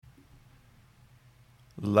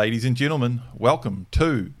Ladies and gentlemen, welcome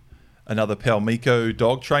to another Paumiko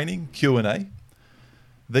dog training Q&A.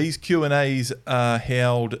 These Q&As are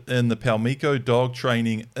held in the Paumiko dog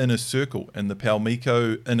training inner circle, and the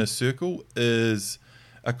Paumiko inner circle is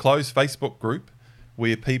a closed Facebook group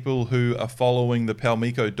where people who are following the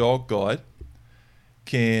Paumiko dog guide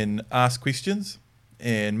can ask questions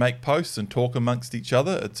and make posts and talk amongst each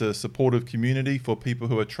other. It's a supportive community for people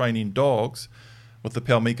who are training dogs with the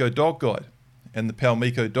Paumiko dog guide. And the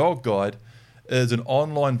Paumiko dog guide is an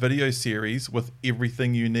online video series with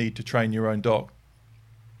everything you need to train your own dog.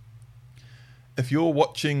 If you're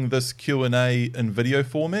watching this Q&A in video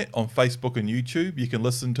format on Facebook and YouTube, you can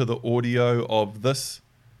listen to the audio of this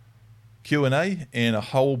Q&A and a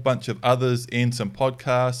whole bunch of others and some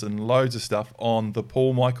podcasts and loads of stuff on the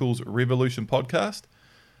Paumiko's Revolution podcast.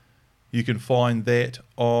 You can find that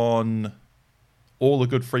on all the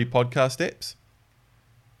good free podcast apps.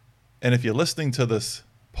 And if you're listening to this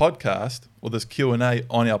podcast or this Q&A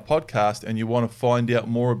on our podcast and you want to find out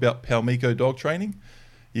more about Paumiko dog training,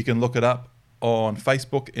 you can look it up on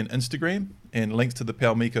Facebook and Instagram, and links to the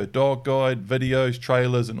Paumiko dog guide, videos,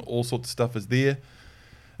 trailers, and all sorts of stuff is there.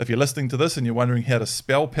 If you're listening to this and you're wondering how to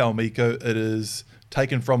spell Paumiko, it is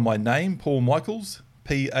taken from my name, Paul Michaels,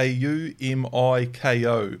 Paumiko.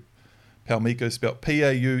 Paumiko is spelled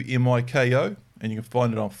Paumiko, and you can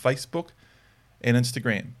find it on Facebook and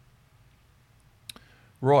Instagram.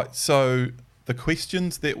 Right, so the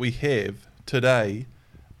questions that we have today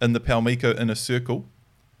in the Paumiko Inner Circle,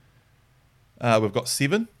 we've got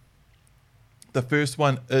 7. The first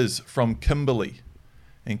one is from Kimberly.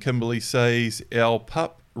 And Kimberly says, our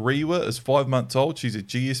pup Rewa is 5 months old. She's a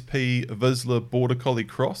GSP Vizsla Border Collie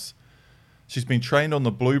Cross. She's been trained on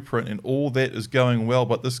the blueprint and all that is going well,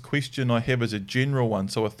 but this question I have is a general one,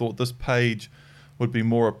 so I thought this page would be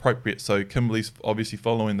more appropriate. So Kimberly's obviously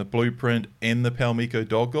following the blueprint and the Paumiko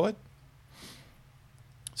dog guide.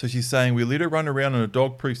 So she's saying, we let her run around in a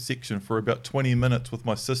dog proof section for about 20 minutes with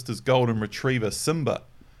my sister's golden retriever Simba,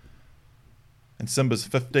 and Simba's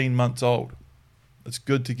 15 months old. It's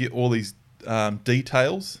good to get all these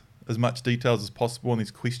details, as much details as possible on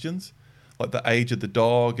these questions, like the age of the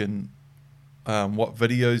dog and what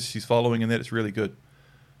videos she's following, and that. It's really good.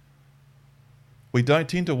 We don't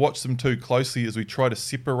tend to watch them too closely as we try to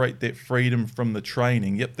separate that freedom from the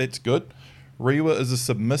training. Yep, that's good. Rewa is a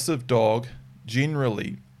submissive dog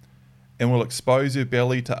generally and will expose her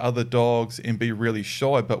belly to other dogs and be really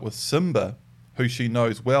shy. But with Simba, who she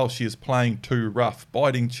knows well, she is playing too rough,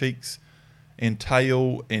 biting cheeks and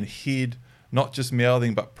tail and head, not just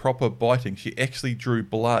mouthing but proper biting. She actually drew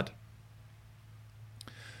blood.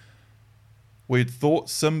 We'd thought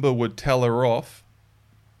Simba would tell her off,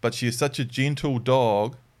 but she is such a gentle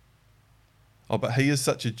dog. But he is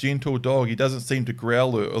such a gentle dog, he doesn't seem to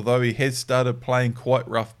growl her, although he has started playing quite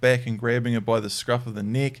rough back and grabbing her by the scruff of the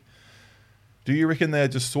neck. Do you reckon they are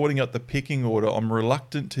just sorting out the pecking order? I'm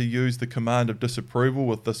reluctant to use the command of disapproval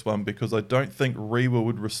with this one because I don't think Rewa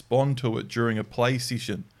would respond to it during a play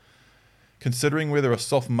session. Considering whether a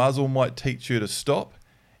soft muzzle might teach her to stop,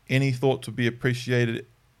 any thoughts would be appreciated,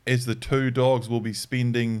 as the two dogs will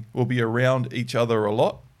be around each other a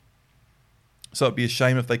lot. So it'd be a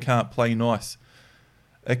shame if they can't play nice.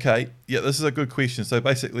 Okay, yeah, this is a good question. So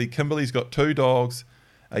basically, Kimberly's got 2 dogs,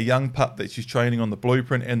 a young pup that she's training on the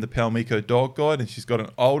blueprint and the Paumiko dog guide, and she's got an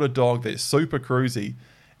older dog that's super cruisy,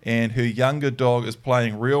 and her younger dog is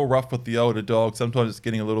playing real rough with the older dog. Sometimes it's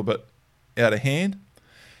getting a little bit out of hand.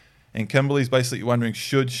 And Kimberly's basically wondering,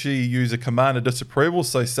 should she use a command of disapproval?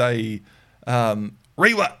 So say,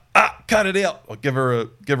 Rewa, cut it out, or give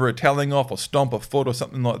her a telling off, or stomp a foot or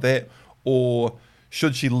something like that. Or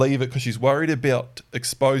should she leave it because she's worried about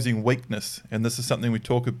exposing weakness? And this is something we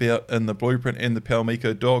talk about in the blueprint and the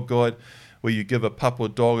Paumiko dog guide, where you give a pup or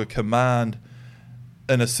dog a command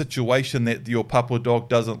in a situation that your pup or dog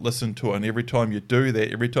doesn't listen to. And every time you do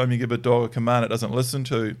that, every time you give a dog a command it doesn't listen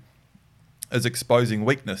to, is exposing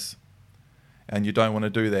weakness. And you don't want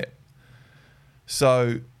to do that.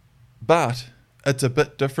 So, but it's a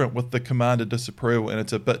bit different with the command of disapproval, and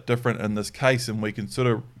it's a bit different in this case, and we can sort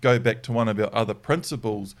of go back to one of our other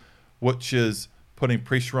principles, which is putting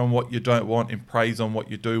pressure on what you don't want and praise on what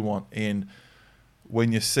you do want. And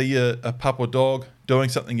when you see a pup or dog doing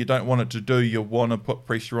something you don't want it to do, you want to put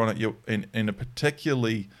pressure on it. And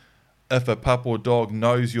particularly if a pup or dog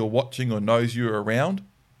knows you're watching or knows you're around,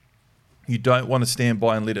 you don't want to stand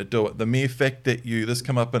by and let it do it. The mere fact that this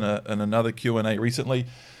come up in another Q&A recently,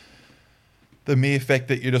 the mere fact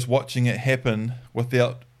that you're just watching it happen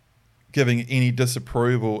without giving any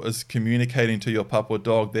disapproval is communicating to your pup or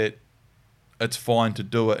dog that it's fine to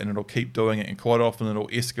do it, and it'll keep doing it, and quite often it'll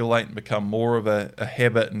escalate and become more of a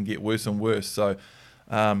habit and get worse and worse. So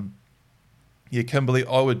yeah, Kimberly,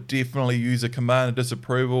 I would definitely use a command of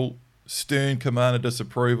disapproval, stern command of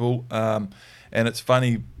disapproval. And it's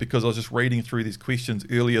funny because I was just reading through these questions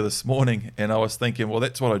earlier this morning, and I was thinking, well,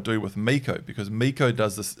 that's what I do with Miko, because Miko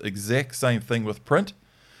does this exact same thing with Print.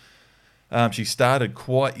 She started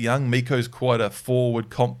quite young. Miko's quite a forward,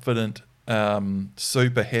 confident,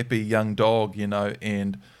 super happy young dog, you know,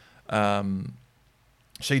 and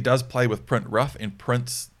she does play with Print rough, and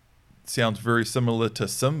Print sounds very similar to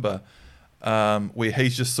Simba, where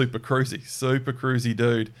he's just super cruisy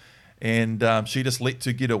dude. And she just lets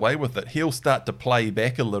her get away with it. He'll start to play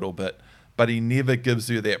back a little bit, but he never gives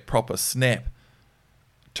her that proper snap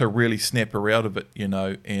to really snap her out of it, you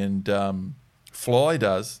know. And Fly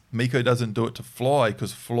does. Miko doesn't do it to Fly,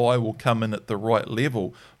 because Fly will come in at the right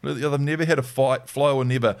level. They've never had a fight. Fly will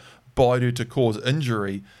never bite her to cause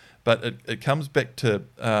injury. But it comes back to,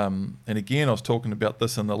 and again, I was talking about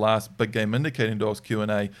this in the last Big Game Indicating Dogs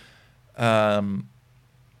Q&A.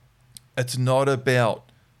 It's not about,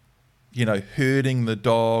 you know, hurting the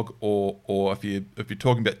dog, or if you're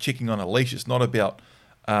talking about checking on a leash, it's not about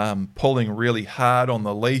pulling really hard on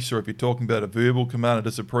the leash, or if you're talking about a verbal command of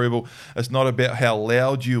disapproval, it's not about how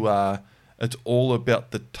loud you are. It's all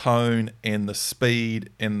about the tone and the speed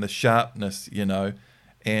and the sharpness, you know.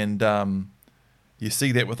 And you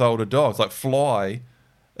see that with older dogs like Fly.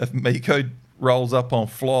 If Miko rolls up on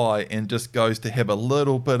Fly and just goes to have a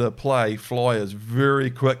little bit of play, Fly is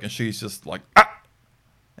very quick, and she's just like, ah!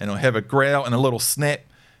 And I'll have a growl and a little snap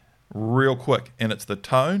real quick. And it's the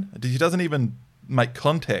tone. She doesn't even make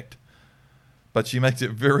contact, but she makes it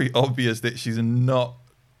very obvious that she's not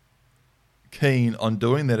keen on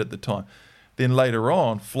doing that at the time. Then later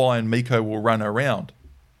on, Fly and Miko will run around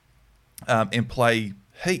and play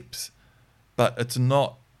heaps. But it's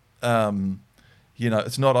not, you know,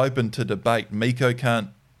 it's not open to debate. Miko can't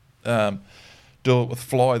do it with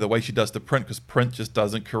Fly the way she does to Print, because Print just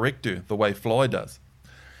doesn't correct her the way Fly does.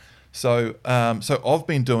 So I've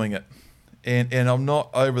been doing it, and I'm not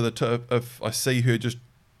over the top. If I see her just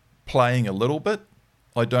playing a little bit,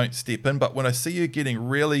 I don't step in. But when I see her getting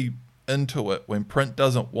really into it, when Print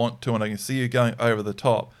doesn't want to, and I can see her going over the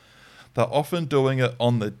top, they're often doing it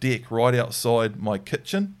on the deck right outside my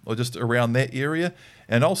kitchen, or just around that area,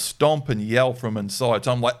 and I'll stomp and yell from inside.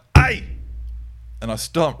 So I'm like, hey! And I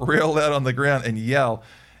stomp real loud on the ground and yell,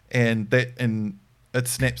 and it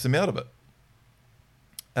snaps them out of it.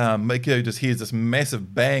 Miko just hears this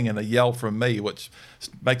massive bang and a yell from me, which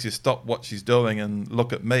makes her stop what she's doing and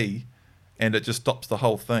look at me, and it just stops the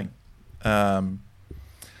whole thing.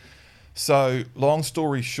 So long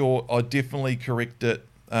story short, I definitely correct it.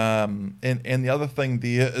 And the other thing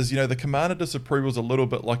there is, you know, the command of disapproval is a little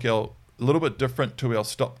bit different to our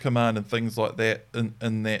stop command and things like that,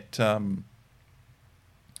 in that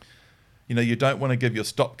you know, you don't want to give your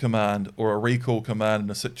stop command or a recall command in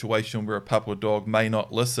a situation where a pup or dog may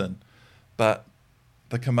not listen. But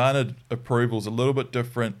the commanded approval is a little bit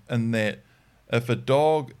different in that if a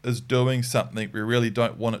dog is doing something we really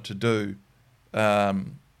don't want it to do,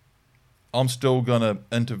 I'm still going to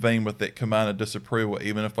intervene with that commanded disapproval,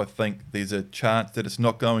 even if I think there's a chance that it's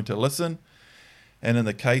not going to listen. And in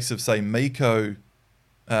the case of, say, Miko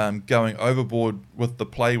going overboard with the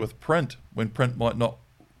play with Print, when Print might not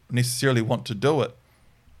necessarily want to do it,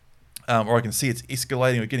 or I can see it's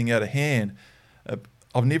escalating or getting out of hand,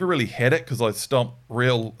 I've never really had it because I stomp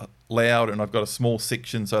real loud and I've got a small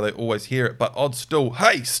section so they always hear it, but I'd still,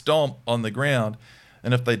 hey, stomp on the ground,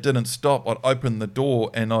 and if they didn't stop, I'd open the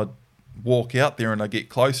door and I'd walk out there and I'd get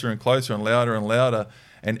closer and closer and louder and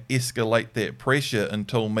escalate that pressure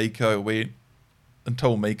until Miko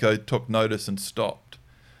took notice and stopped,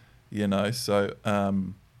 you know. So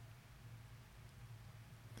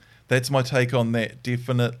that's my take on that.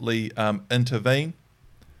 Definitely intervene.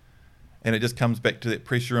 And it just comes back to that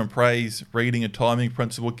pressure and praise, reading and timing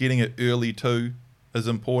principle. Getting it early too is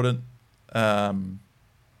important. But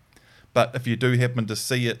if you do happen to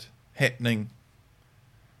see it happening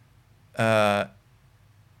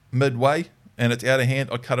midway and it's out of hand,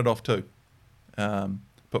 I cut it off too.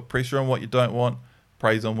 Put pressure on what you don't want,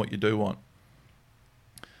 praise on what you do want.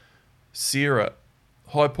 Sarah.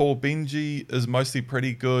 Hi Paul, Benji is mostly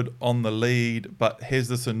pretty good on the lead, but has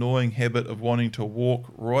this annoying habit of wanting to walk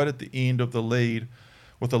right at the end of the lead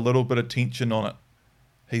with a little bit of tension on it.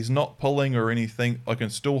 He's not pulling or anything. I can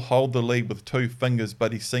still hold the lead with 2 fingers,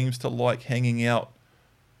 but he seems to like hanging out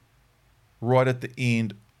right at the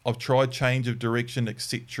end. I've tried change of direction,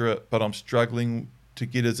 etc., but I'm struggling to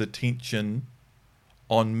get his attention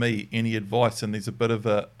on me. Any advice? And there's a bit of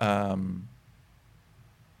a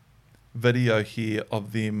video here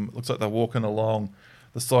of them. Looks like they're walking along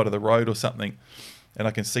the side of the road or something, and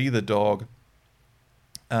I can see the dog.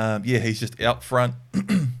 Yeah, he's just out front,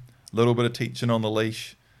 little bit of tension on the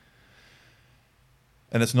leash,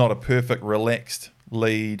 and it's not a perfect relaxed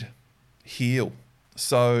lead heel.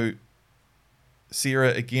 So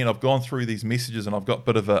Sarah, again, I've gone through these messages and I've got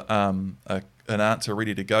a bit of an answer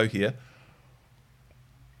ready to go here.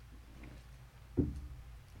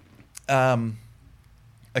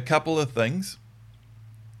 A couple of things.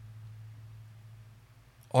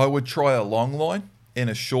 I would try a long line and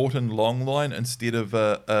a shortened long line instead of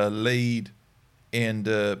a lead and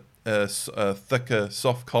a thicker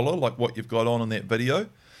soft collar like what you've got on in that video.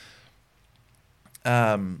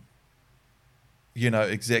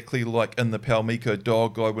 Exactly like in the Paumiko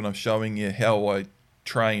dog guide when I'm showing you how I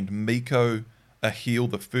trained Miko a heel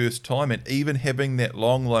the first time, and even having that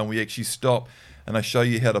long line, we actually stop and I show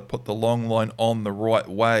you how to put the long line on the right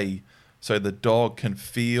way so the dog can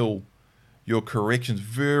feel your corrections,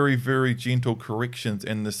 very, very gentle corrections,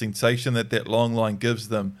 and the sensation that long line gives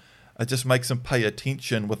them, it just makes them pay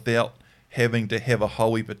attention without having to have a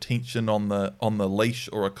whole heap of tension on the leash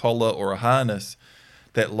or a collar or a harness.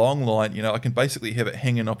 That long line, I can basically have it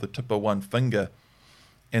hanging off the tip of one finger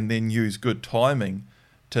and then use good timing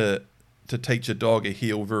to teach a dog a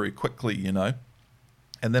heel very quickly, And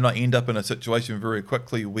then I end up in a situation very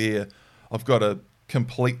quickly where I've got a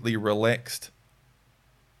completely relaxed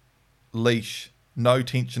leash, no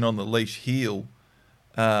tension on the leash heel,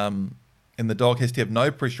 and the dog has to have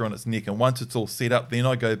no pressure on its neck. And once it's all set up, then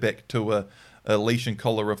I go back to a leash and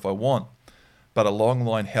collar if I want. But a long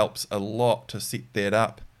line helps a lot to set that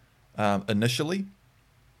up initially.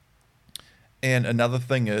 And another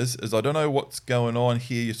thing is I don't know what's going on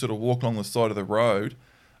here. You sort of walk along the side of the road.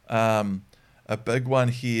 A big one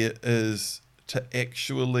here is to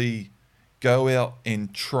actually go out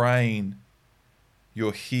and train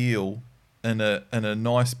your heel in a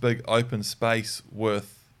nice big open space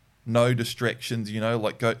with no distractions,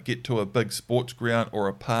 like get to a big sports ground or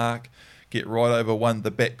a park, get right over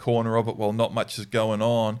the back corner of it while not much is going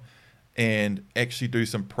on, and actually do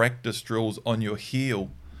some practice drills on your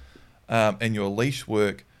heel and your leash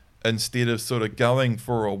work, instead of sort of going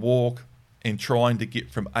for a walk and trying to get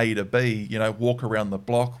from A to B, walk around the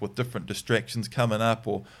block with different distractions coming up,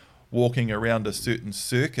 or walking around a certain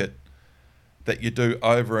circuit that you do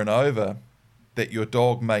over and over that your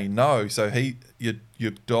dog may know. So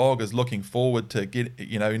your dog is looking forward to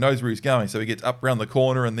he knows where he's going. So he gets up around the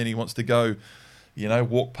corner and then he wants to go,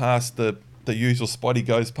 walk past the usual spot he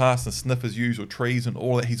goes past and sniff his usual trees and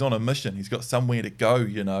all that. He's on a mission. He's got somewhere to go,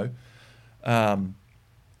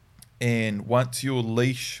 And once your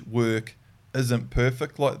leash work isn't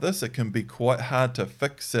perfect like this, it can be quite hard to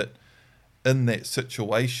fix it in that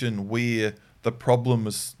situation where the problem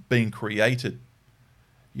is being created,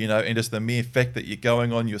 and just the mere fact that you're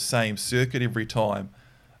going on your same circuit every time,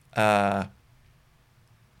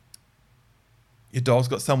 your dog's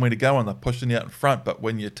got somewhere to go and they're pushing out in front. But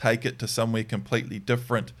when you take it to somewhere completely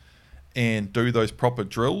different and do those proper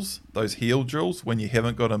drills, those heel drills, when you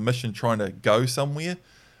haven't got a mission trying to go somewhere,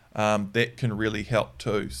 that can really help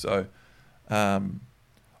too. So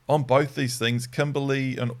on both these things,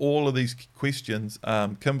 Kimberly, and all of these questions,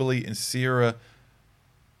 Kimberly and Sarah,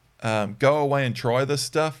 go away and try this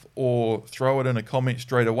stuff, or throw it in a comment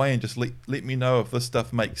straight away and just let me know if this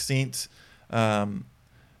stuff makes sense.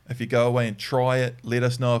 If you go away and try it, let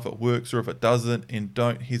us know if it works or if it doesn't, and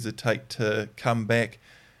don't hesitate to come back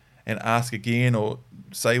and ask again, or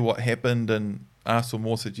say what happened and ask for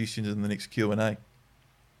more suggestions in the next Q&A.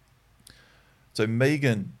 So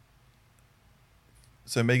Megan's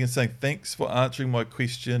saying, thanks for answering my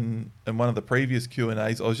question in one of the previous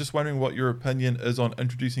Q&As. I was just wondering what your opinion is on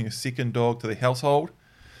introducing a second dog to the household.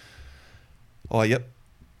 Oh, yep,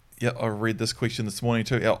 I read this question this morning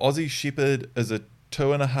too. Our Aussie Shepherd is a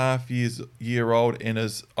 2.5 year old and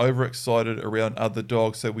is overexcited around other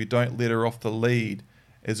dogs, so we don't let her off the lead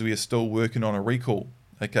as we are still working on a recall.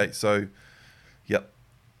 Okay, so, yep.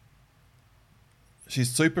 She's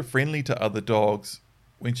super friendly to other dogs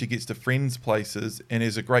when she gets to friends' places and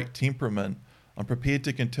has a great temperament. I'm prepared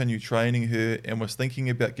to continue training her and was thinking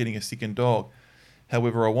about getting a second dog.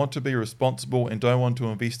 However, I want to be responsible and don't want to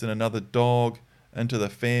invest in another dog into the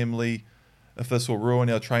family if this will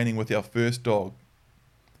ruin our training with our first dog.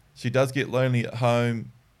 She does get lonely at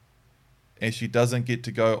home and she doesn't get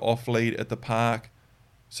to go off lead at the park,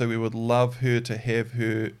 so we would love her to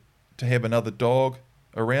have another dog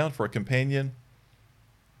around for a companion.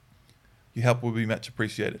 Your help will be much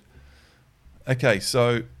appreciated. Okay,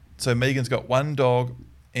 so Megan's got one dog,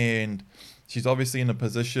 and she's obviously in a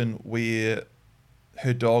position where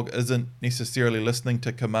her dog isn't necessarily listening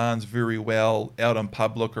to commands very well out in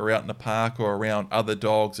public or out in the park or around other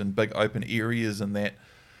dogs in big open areas and that.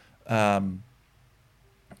 And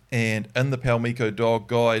in the Paumiko Dog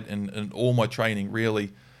Guide and all my training,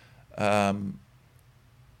 really,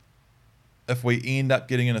 if we end up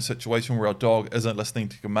getting in a situation where our dog isn't listening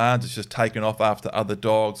to commands, it's just taking off after other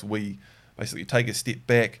dogs, we basically take a step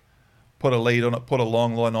back, put a lead on it, put a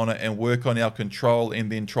long line on it, and work on our control,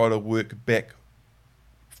 and then try to work back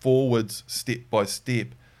forwards step by step,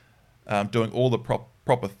 doing all the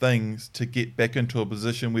proper things to get back into a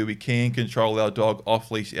position where we can control our dog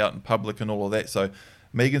off leash out in public and all of that. So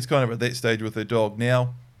Megan's kind of at that stage with her dog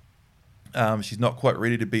now. She's not quite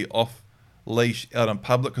ready to be off leash out in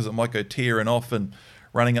public because it might go tearing off and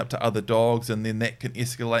running up to other dogs, and then that can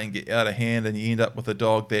escalate and get out of hand, and you end up with a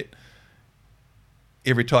dog that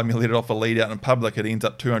every time you let it off a lead out in public, it ends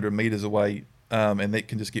up 200 meters away, and that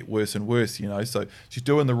can just get worse and worse, you know. So she's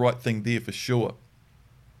doing the right thing there for sure.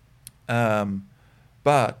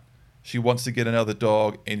 But she wants to get another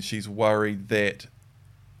dog, and she's worried that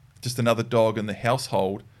just another dog in the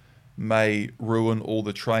household may ruin all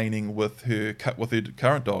the training with her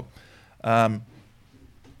current dog.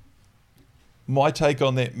 My take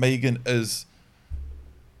on that, Megan, is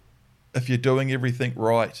if you're doing everything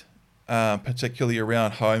right, particularly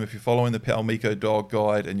around home, if you're following the Paumiko Dog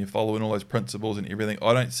Guide and you're following all those principles and everything,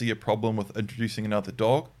 I don't see a problem with introducing another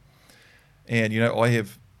dog. And, you know, I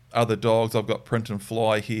have other dogs. I've got Print and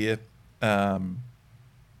Fly here.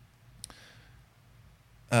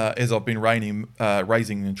 As I've been raising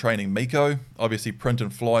and training Miko, obviously Print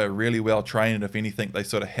and Fly are really well trained, and if anything, they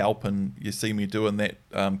sort of help, and you see me doing that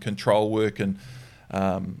control work and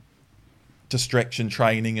distraction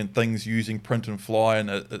training and things using Print and Fly, and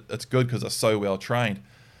it's good because they're so well trained.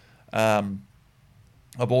 I've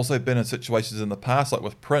also been in situations in the past, like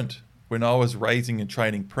with Print, when I was raising and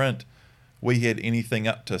training Print, we had anything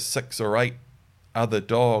up to 6 or 8 other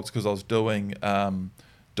dogs because I was doing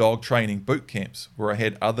dog training boot camps where I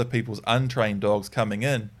had other people's untrained dogs coming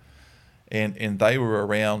in, and they were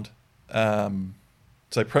around.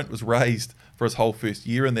 So Print was raised for his whole first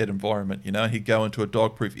year in that environment. You know, he'd go into a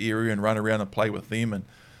dog-proof area and run around and play with them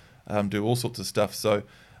and do all sorts of stuff. So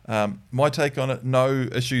my take on it, no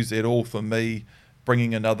issues at all for me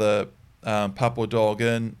bringing another pup or dog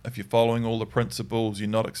in. If you're following all the principles, you're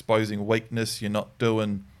not exposing weakness, you're not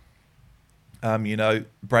doing you know,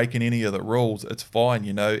 breaking any of the rules, it's fine,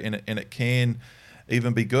 you know, and it can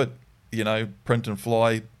even be good. You know, Print and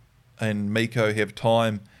Fly and Miko have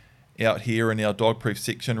time out here in our dog-proof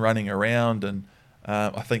section running around, and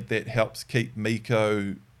I think that helps keep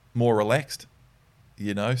Miko more relaxed,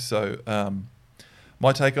 you know. So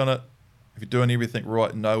my take on it, if you're doing everything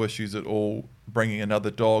right, no issues at all bringing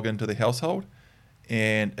another dog into the household,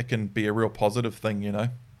 and it can be a real positive thing, you know,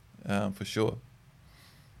 for sure.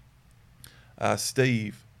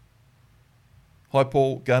 Steve. Hi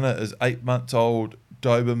Paul, Gunner is 8 months old,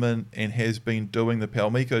 Doberman, and has been doing the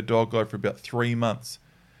Paumiko Dog Guide for about 3 months.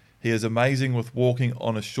 He is amazing with walking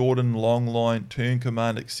on a short and long line, turn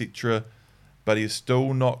command, etc., but he is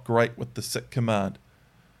still not great with the sit command.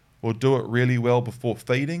 Will do it really well before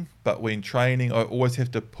feeding, but when training I always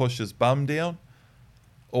have to push his bum down.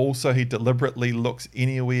 Also, he deliberately looks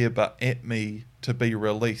anywhere but at me to be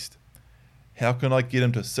released. How can I get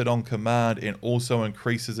him to sit on command and also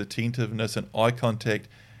increase his attentiveness and eye contact?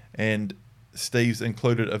 And Steve's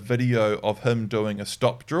included a video of him doing a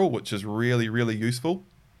stop drill, which is really, really useful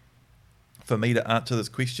for me to answer this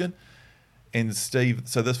question. And Steve,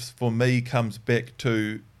 so this for me comes back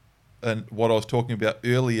to what I was talking about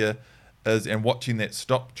earlier is, and watching that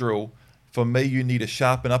stop drill, for me you need to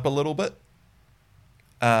sharpen up a little bit.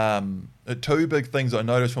 Two big things I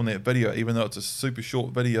noticed from that video, even though it's a super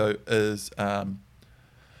short video, is I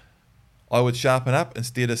would sharpen up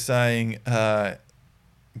instead of saying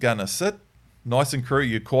gonna sit, nice and crew,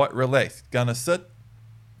 you're quite relaxed, gonna sit,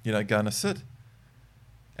 you know, gonna sit,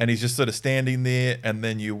 and he's just sort of standing there, and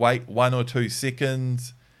then you wait 1 or 2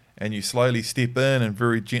 seconds and you slowly step in and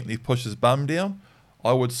very gently push his bum down.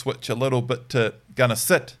 I would switch a little bit to gonna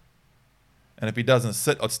sit, and if he doesn't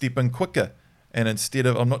sit, I'd step in quicker. And instead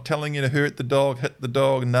of, I'm not telling you to hurt the dog, hit the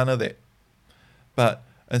dog, none of that. But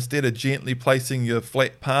instead of gently placing your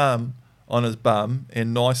flat palm on his bum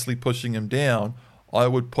and nicely pushing him down, I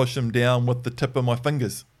would push him down with the tip of my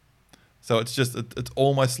fingers. So it's just, it's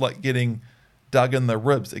almost like getting dug in the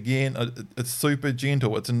ribs. Again, it's super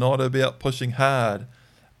gentle. It's not about pushing hard,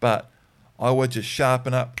 but I would just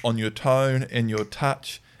sharpen up on your tone and your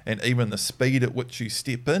touch and even the speed at which you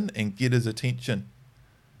step in and get his attention.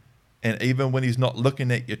 And even when he's not looking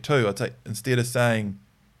at you too, I'd say, instead of saying,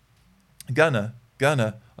 gonna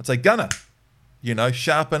Gunner, I'd say, Gunner,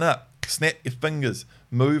 sharpen up, snap your fingers,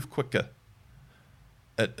 move quicker.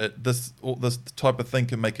 This type of thing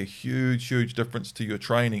can make a huge difference to your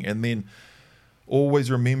training. And then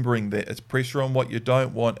always remembering that it's pressure on what you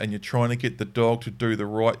don't want, and you're trying to get the dog to do the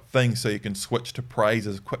right thing so you can switch to praise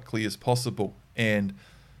as quickly as possible. And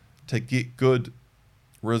to get good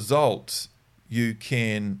results, you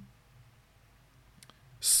can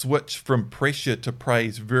switch from pressure to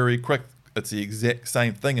praise very quick. It's the exact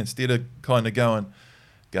same thing. Instead of kind of going,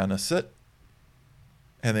 gonna sit,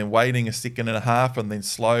 and then waiting a second and a half, and then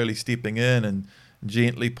slowly stepping in and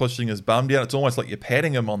gently pushing his bum down. It's almost like you're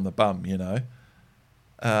patting him on the bum,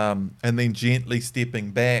 and then gently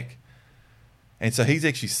stepping back. And so he's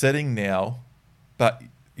actually sitting now, but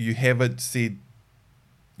you haven't switched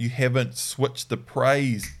the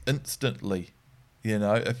praise instantly.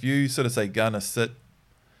 If you sort of say, gonna sit,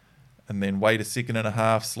 and then wait a second and a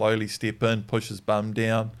half, slowly step in, push his bum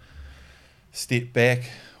down, step back,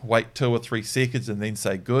 wait 2 or 3 seconds, and then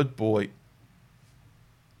say, good boy,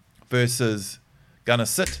 versus gonna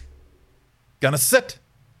sit.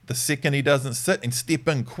 The second he doesn't sit, and step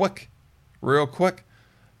in quick, real quick,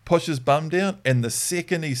 push his bum down, and the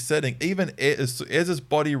second he's sitting, even as his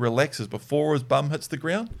body relaxes before his bum hits the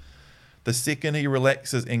ground, the second he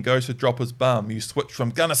relaxes and goes to drop his bum, you switch from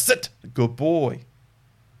gonna sit, good boy.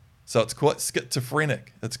 So it's quite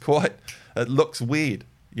schizophrenic. It looks weird.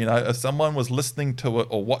 If someone was listening to it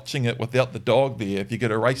or watching it without the dog there, if you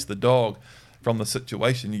could erase the dog from the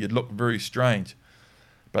situation, you'd look very strange.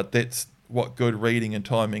 But that's what good reading and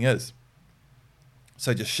timing is.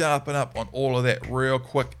 So just sharpen up on all of that real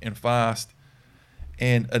quick and fast.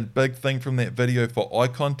 And a big thing from that video for eye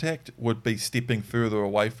contact would be stepping further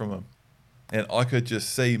away from him. And I could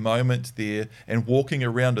just see moments there, and walking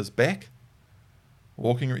around his back.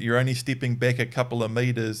 You're only stepping back a couple of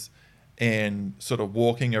meters and sort of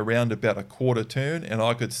walking around about a quarter turn, and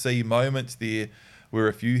I could see moments there where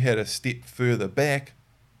if you had a step further back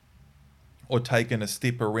or taken a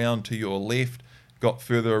step around to your left, got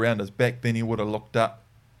further around his back, then he would have looked up.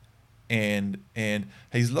 And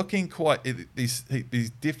he's looking quite, there's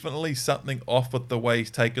definitely something off with the way he's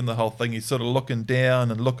taken the whole thing. He's sort of looking down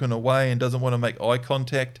and looking away and doesn't want to make eye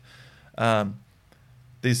contact.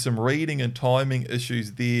 There's some reading and timing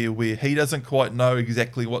issues there where he doesn't quite know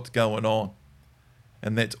exactly what's going on.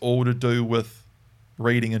 And that's all to do with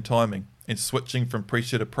reading and timing and switching from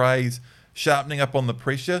pressure to praise, sharpening up on the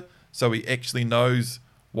pressure so he actually knows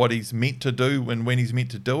what he's meant to do and when he's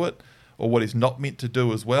meant to do it, or what he's not meant to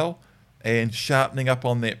do as well, and sharpening up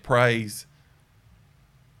on that praise.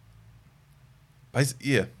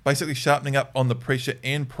 Basically sharpening up on the pressure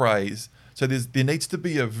and praise. So there needs to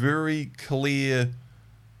be a very clear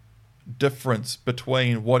difference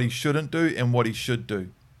between what he shouldn't do and what he should do,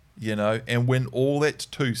 and when all that's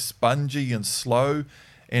too spongy and slow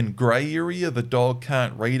and grey area, the dog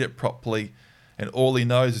can't read it properly, and all he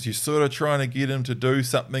knows is you're sort of trying to get him to do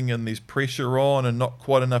something, and there's pressure on and not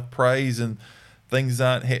quite enough praise, and things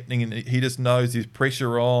aren't happening, and he just knows there's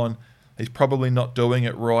pressure on, he's probably not doing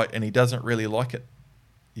it right, and he doesn't really like it,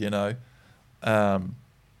 and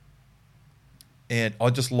I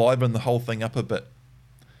just liven the whole thing up a bit.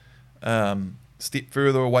 Step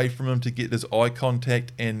further away from him to get his eye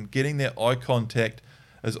contact, and getting that eye contact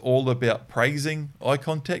is all about praising eye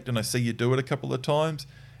contact, and I see you do it a couple of times,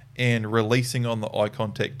 and releasing on the eye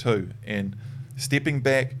contact too, and stepping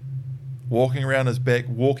back, walking around his back,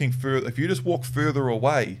 walking further. If you just walk further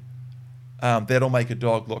away, that'll make a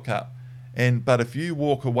dog look up. But if you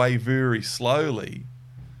walk away very slowly,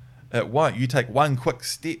 it won't. You take one quick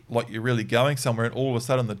step like you're really going somewhere, and all of a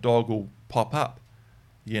sudden the dog will pop up.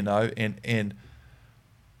 And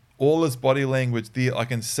all his body language there, I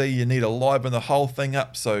can see you need to liven the whole thing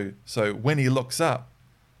up. So when he looks up,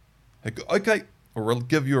 okay, or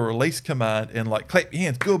give you a release command and like clap your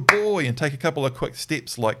hands, good boy, and take a couple of quick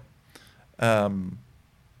steps, like liven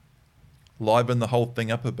the whole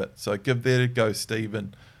thing up a bit. So give that a go, Steve,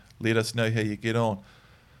 and let us know how you get on.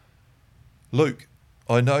 Luke,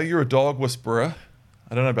 I know you're a dog whisperer.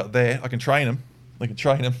 I don't know about that. I can train him.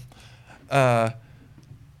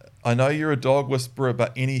 I know you're a dog whisperer,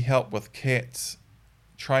 but any help with cats?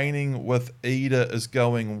 Training with Ida is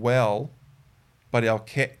going well, but our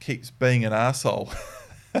cat keeps being an asshole.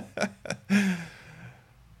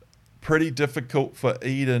 Pretty difficult for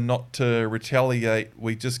Ida not to retaliate.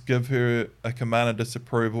 We just give her a command of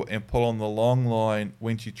disapproval and pull on the long line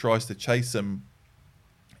when she tries to chase him.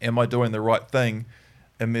 Am I doing the right thing?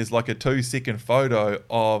 And there's like a 2-second photo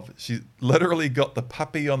of, she's literally got the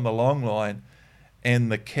puppy on the long line,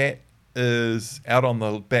 and the cat is out on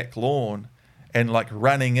the back lawn, and like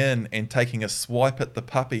running in and taking a swipe at the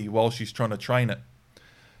puppy while she's trying to train it.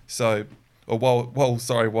 So, or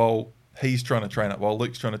while he's trying to train it, while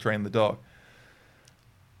Luke's trying to train the dog.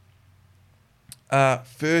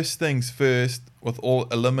 First things first,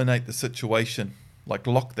 eliminate the situation. Like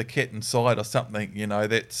lock the cat inside or something. You know,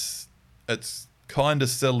 it's kind of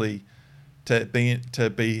silly to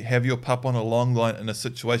have your pup on a long line in a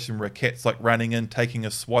situation where a cat's like running in, taking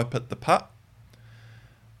a swipe at the pup.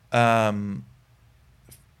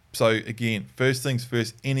 So again, first things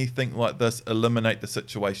first, anything like this, eliminate the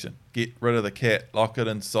situation. Get rid of the cat, lock it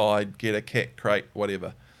inside, get a cat crate,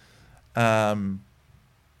 whatever. I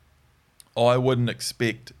wouldn't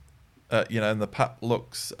expect, and the pup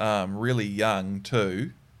looks really young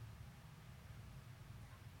too.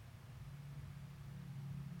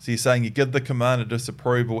 So you're saying you give the command of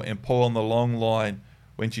disapproval and pull on the long line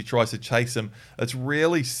when she tries to chase him. It's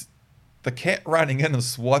really the cat running in and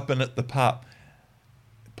swiping at the pup,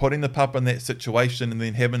 putting the pup in that situation, and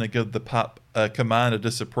then having to give the pup a command of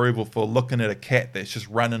disapproval for looking at a cat that's just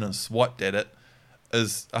running and swiped at it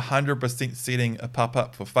is 100% setting a pup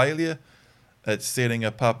up for failure. It's setting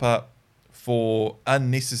a pup up for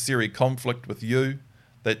unnecessary conflict with you.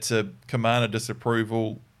 That's a command of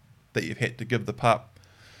disapproval that you've had to give the pup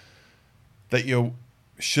that you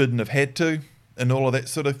shouldn't have had to, and all of that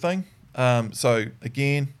sort of thing. So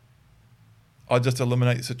again, I just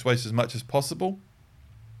eliminate the situation as much as possible.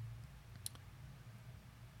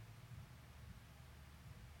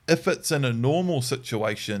 If it's in a normal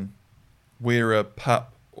situation where a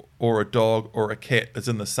pup or a dog or a cat is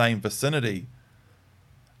in the same vicinity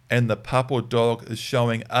and the pup or dog is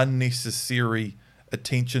showing unnecessary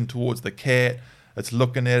attention towards the cat, it's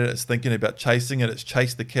looking at it, it's thinking about chasing it, it's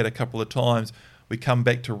chased the cat a couple of times, we come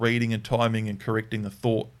back to reading and timing and correcting the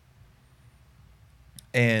thought.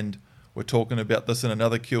 And we're talking about this in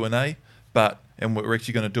another Q&A, and we're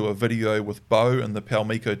actually going to do a video with Bo and the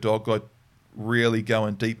Paumiko Dog Guide, really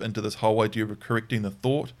going deep into this whole idea of correcting the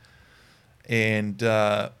thought. And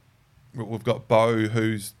we've got Bo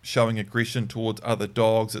who's showing aggression towards other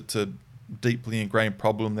dogs. It's a deeply ingrained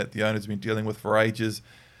problem that the owner's been dealing with for ages.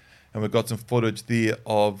 And we've got some footage there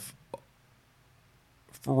of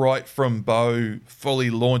right from Bo fully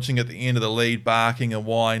launching at the end of the lead, barking and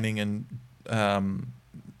whining and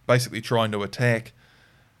basically trying to attack,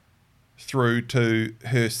 through to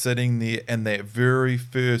her sitting there, and that very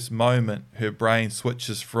first moment her brain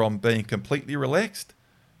switches from being completely relaxed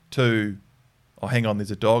to, oh, hang on,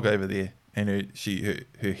 there's a dog over there. And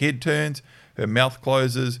her head turns, her mouth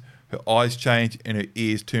closes, her eyes change, and her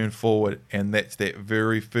ears turn forward. And that's that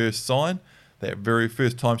very first sign, that very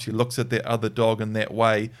first time she looks at that other dog in that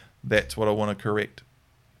way. That's what I want to correct.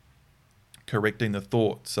 Correcting the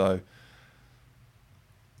thought. So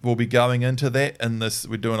we'll be going into that in this.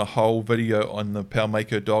 We're doing a whole video on the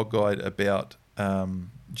Paumiko Dog Guide about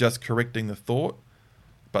just correcting the thought.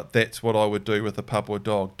 But that's what I would do with a pup or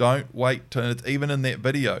dog. Don't wait till it's even in that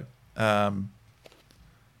video.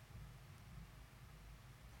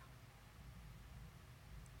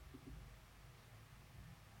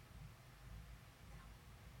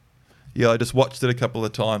 Yeah, I just watched it a couple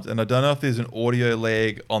of times, and I don't know if there's an audio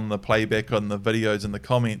lag on the playback on the videos in the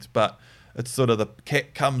comments, but it's sort of the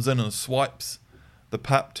cat comes in and swipes, the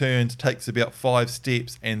pup turns, takes about 5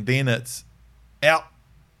 steps, and then it's out.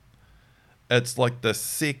 It's like the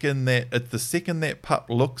second that pup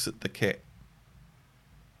looks at the cat.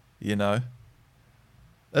 You know,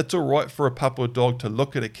 it's all right for a pup or dog to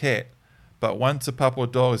look at a cat, but once a pup or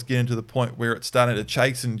dog is getting to the point where it's starting to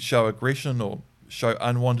chase and show aggression or show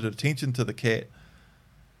unwanted attention to the cat,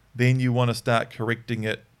 then you want to start correcting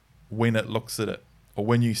it when it looks at it, or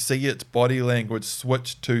when you see its body language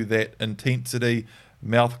switch to that intensity,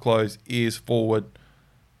 mouth closed, ears forward,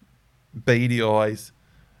 beady eyes.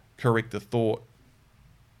 Correct the thought.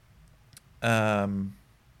 And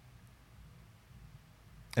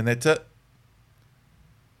that's it.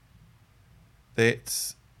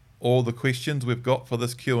 That's all the questions we've got for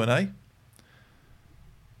this Q&A.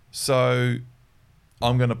 So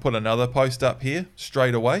I'm going to put another post up here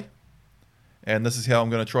straight away, and this is how I'm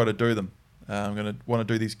going to try to do them. I'm going to want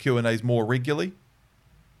to do these Q&As more regularly,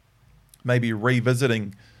 maybe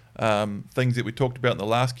revisiting things that we talked about in the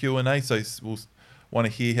last Q&A. So we'll want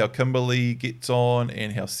to hear how Kimberly gets on,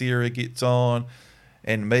 and how Sarah gets on,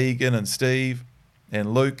 and Megan and Steve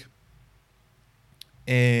and Luke,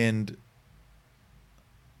 and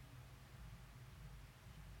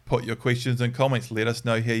put your questions and comments. Let us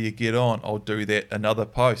know how you get on. I'll do that another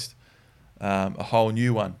post, a whole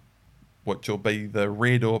new one, which will be the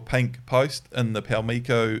red or pink post in the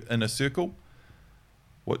Paumiko Inner Circle,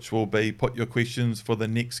 which will be put your questions for the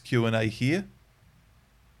next Q&A here.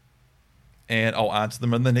 and I'll answer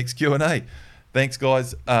them in the next Q&A. Thanks,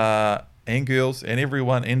 guys, and girls, and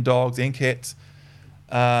everyone, and dogs, and cats.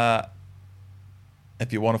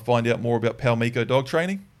 If you want to find out more about Paumiko Dog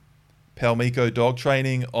Training, Paumiko Dog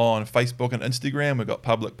Training on Facebook and Instagram. We've got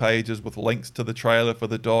public pages with links to the trailer for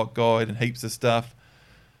the dog guide and heaps of stuff.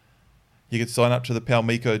 You can sign up to the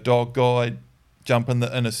Paumiko Dog Guide, jump in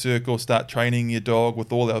the inner circle, start training your dog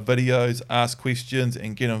with all our videos, ask questions,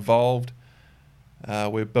 and get involved.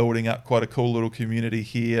 We're building up quite a cool little community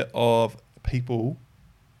here of people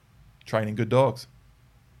training good dogs.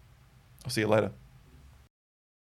 I'll see you later.